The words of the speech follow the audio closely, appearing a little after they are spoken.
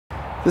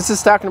This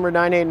is stock number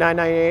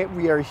 98998.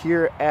 We are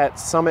here at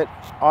Summit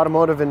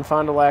Automotive in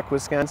Fond du Lac,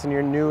 Wisconsin,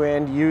 your new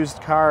and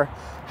used car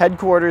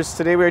headquarters.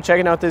 Today we are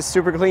checking out this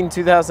super clean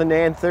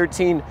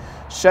 2013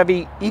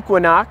 Chevy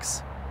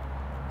Equinox.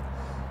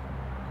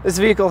 This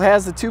vehicle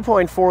has the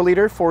 2.4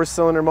 liter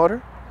 4-cylinder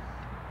motor,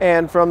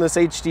 and from this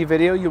HD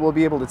video you will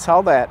be able to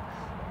tell that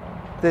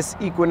this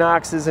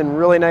Equinox is in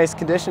really nice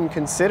condition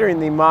considering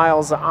the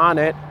miles on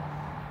it.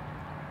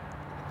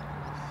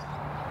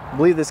 I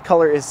believe this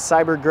color is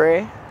cyber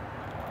gray.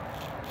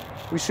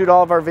 We shoot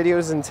all of our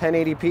videos in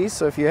 1080p,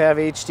 so if you have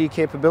HD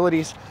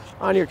capabilities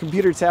on your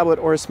computer, tablet,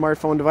 or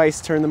smartphone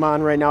device, turn them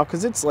on right now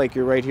because it's like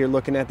you're right here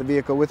looking at the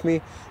vehicle with me,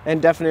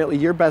 and definitely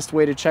your best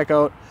way to check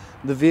out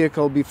the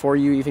vehicle before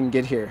you even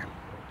get here.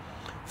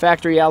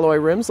 Factory alloy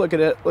rims, look at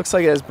it, looks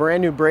like it has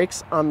brand new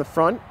brakes on the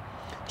front.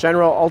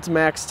 General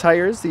Altimax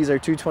tires, these are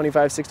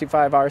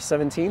 225/65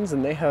 R17s,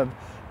 and they have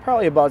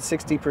probably about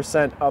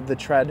 60% of the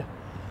tread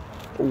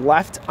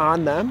left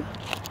on them.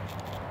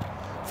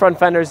 Front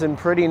fender's in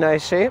pretty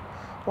nice shape.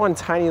 One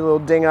tiny little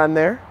ding on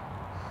there.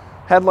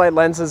 Headlight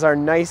lenses are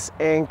nice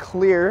and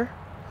clear.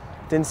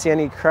 Didn't see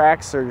any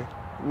cracks or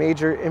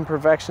major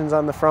imperfections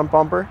on the front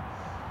bumper.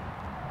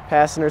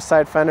 Passenger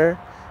side fender,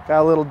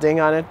 got a little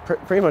ding on it,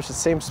 pretty much the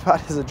same spot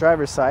as the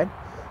driver's side,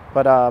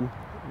 but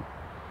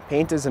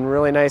paint is in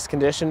really nice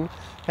condition.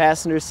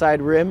 Passenger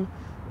side rim,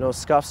 no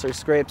scuffs or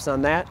scrapes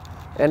on that.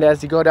 And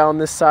as you go down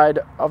this side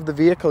of the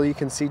vehicle, you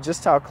can see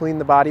just how clean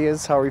the body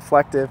is, how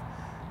reflective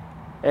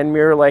and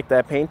mirror-like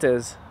that paint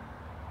is.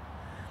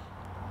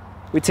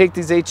 We take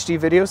these HD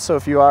videos, so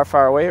if you are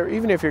far away or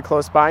even if you're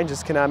close by and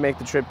just cannot make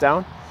the trip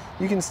down,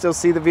 you can still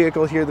see the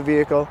vehicle, hear the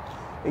vehicle,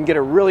 and get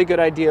a really good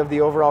idea of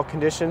the overall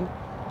condition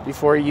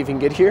before you even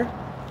get here.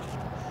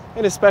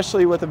 And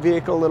especially with a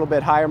vehicle a little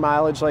bit higher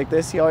mileage like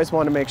this, you always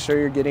want to make sure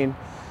you're getting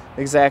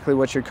exactly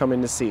what you're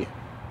coming to see.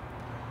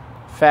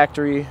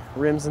 Factory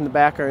rims in the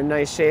back are in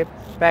nice shape.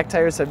 Back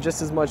tires have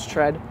just as much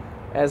tread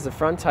as the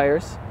front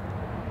tires.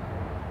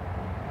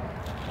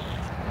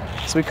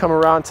 So we come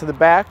around to the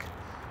back.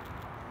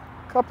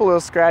 Couple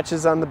little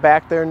scratches on the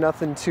back there,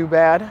 nothing too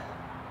bad.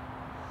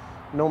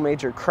 No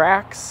major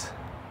cracks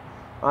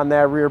on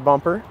that rear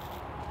bumper.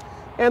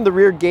 And the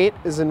rear gate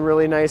is in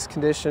really nice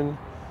condition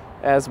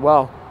as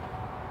well.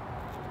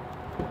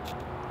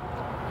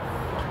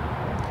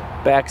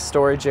 Back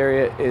storage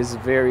area is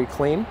very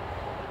clean.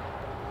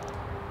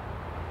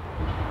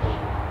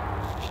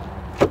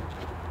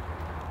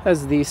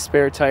 Has the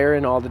spare tire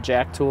and all the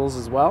jack tools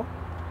as well.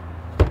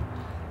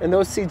 And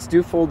those seats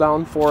do fold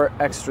down for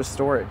extra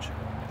storage.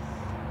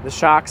 The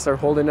shocks are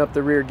holding up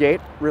the rear gate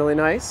really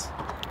nice,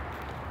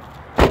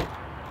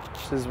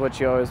 which is what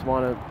you always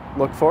want to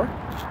look for.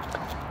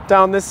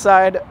 Down this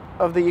side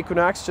of the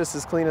Equinox, just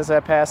as clean as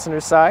that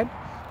passenger side.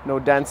 No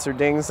dents or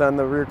dings on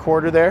the rear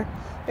quarter there.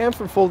 And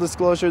for full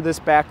disclosure, this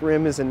back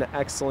rim is in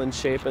excellent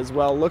shape as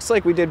well. Looks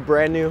like we did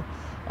brand new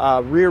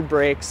rear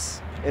brakes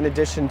in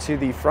addition to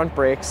the front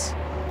brakes.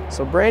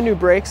 So brand new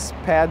brakes,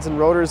 pads, and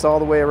rotors all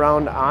the way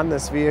around on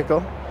this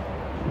vehicle.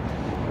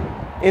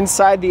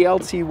 Inside the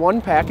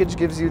LT1 package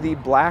gives you the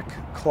black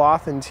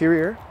cloth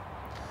interior.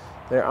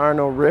 There are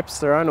no rips,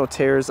 there are no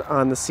tears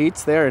on the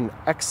seats. They're in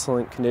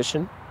excellent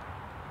condition.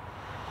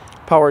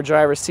 Power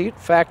driver seat,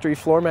 factory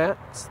floor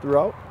mats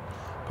throughout.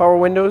 Power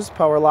windows,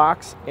 power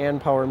locks, and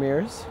power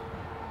mirrors.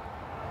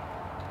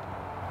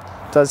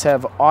 It does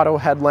have auto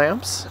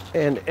headlamps,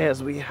 and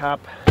as we hop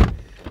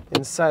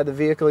inside the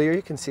vehicle here,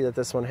 you can see that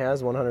this one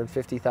has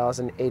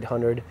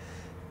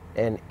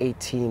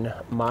 150,818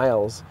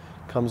 miles.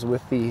 Comes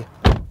with the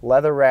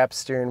leather wrapped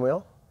steering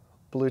wheel,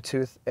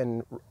 Bluetooth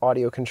and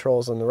audio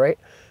controls on the right,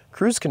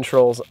 cruise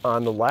controls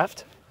on the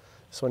left.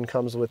 This one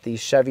comes with the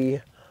Chevy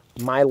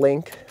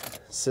MyLink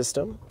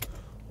system.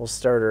 We'll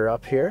start her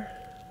up here.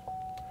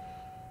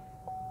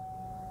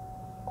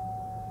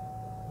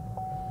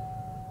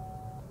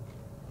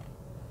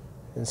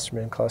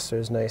 Instrument cluster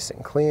is nice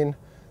and clean.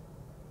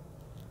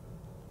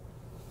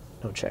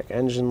 No check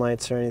engine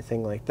lights or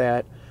anything like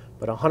that,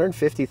 but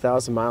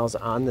 150,000 miles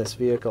on this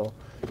vehicle.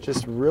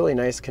 Just really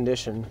nice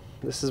condition.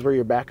 This is where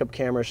your backup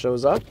camera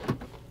shows up.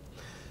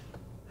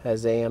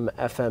 Has AM,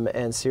 FM,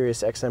 and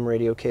Sirius XM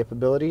radio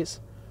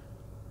capabilities.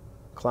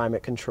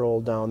 Climate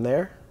control down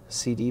there.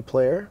 CD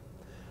player.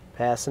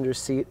 Passenger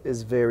seat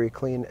is very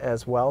clean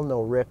as well.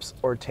 No rips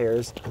or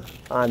tears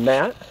on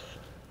that.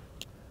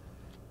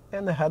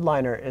 And the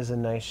headliner is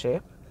in nice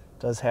shape.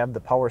 Does have the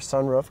power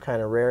sunroof,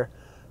 kind of rare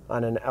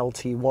on an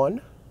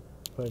LT1.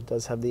 But it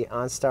does have the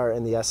Onstar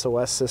and the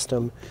SOS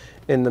system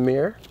in the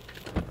mirror.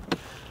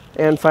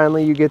 And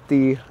finally, you get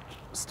the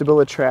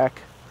Stabilitrak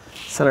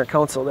center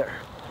console there.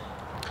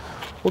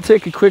 We'll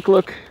take a quick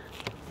look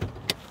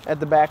at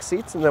the back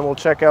seats and then we'll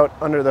check out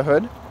under the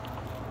hood.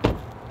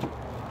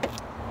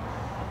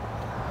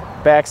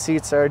 Back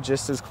seats are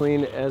just as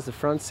clean as the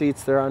front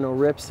seats. There are no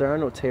rips, there are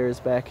no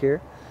tears back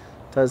here.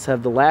 It does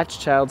have the latch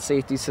child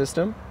safety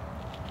system.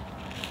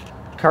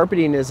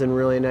 Carpeting is in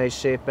really nice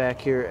shape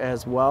back here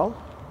as well.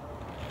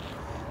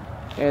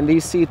 And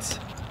these seats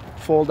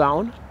fold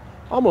down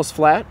almost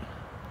flat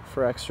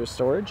for extra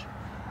storage.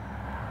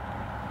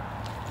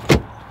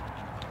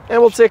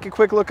 And we'll take a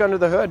quick look under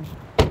the hood.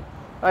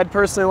 I'd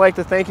personally like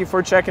to thank you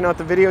for checking out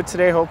the video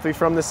today. Hopefully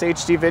from this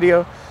HD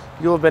video,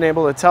 you'll have been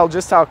able to tell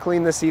just how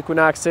clean this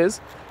Equinox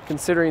is,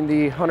 considering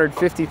the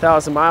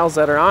 150,000 miles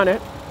that are on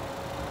it.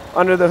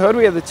 Under the hood,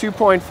 we have the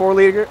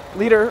 2.4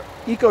 liter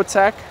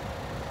AUTOCHECK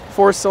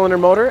 4-cylinder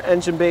motor.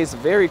 Engine bay is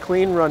very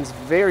clean, runs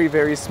very,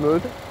 very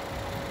smooth.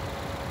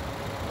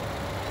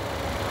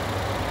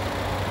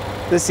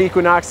 This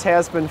Equinox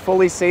has been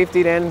fully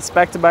safetied and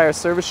inspected by our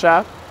service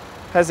shop.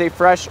 Has a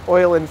fresh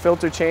oil and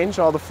filter change.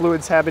 All the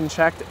fluids have been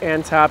checked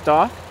and topped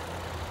off.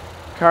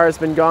 Car has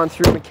been gone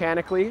through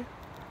mechanically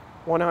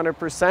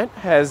 100%.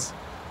 Has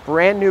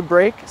brand new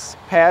brakes,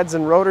 pads,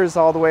 and rotors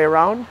all the way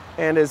around,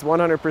 and is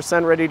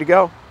 100% ready to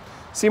go.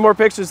 See more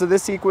pictures of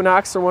this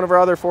Equinox or one of our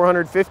other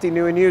 450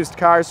 new and used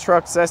cars,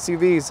 trucks,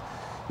 SUVs.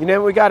 You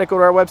name it, we got it. Go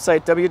to our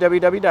website,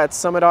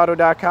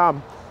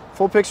 www.summitauto.com.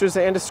 Full pictures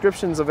and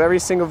descriptions of every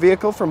single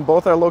vehicle from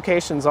both our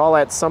locations, all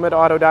at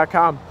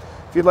summitauto.com.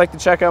 If you'd like to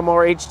check out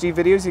more HD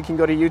videos, you can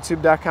go to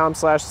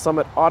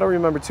youtube.com/summitauto.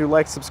 Remember to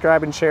like,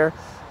 subscribe, and share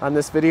on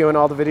this video and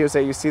all the videos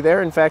that you see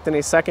there. In fact, in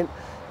a second,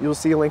 you'll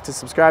see a link to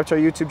subscribe to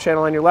our YouTube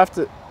channel on your left,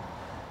 a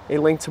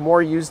link to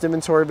more used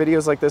inventory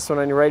videos like this one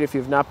on your right. If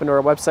you've not been to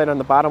our website, on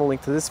the bottom, a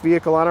link to this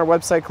vehicle on our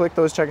website. Click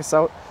those, check us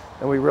out,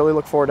 and we really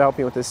look forward to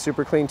helping you with this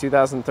super clean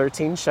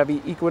 2013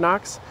 Chevy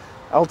Equinox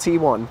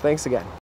LT1. Thanks again.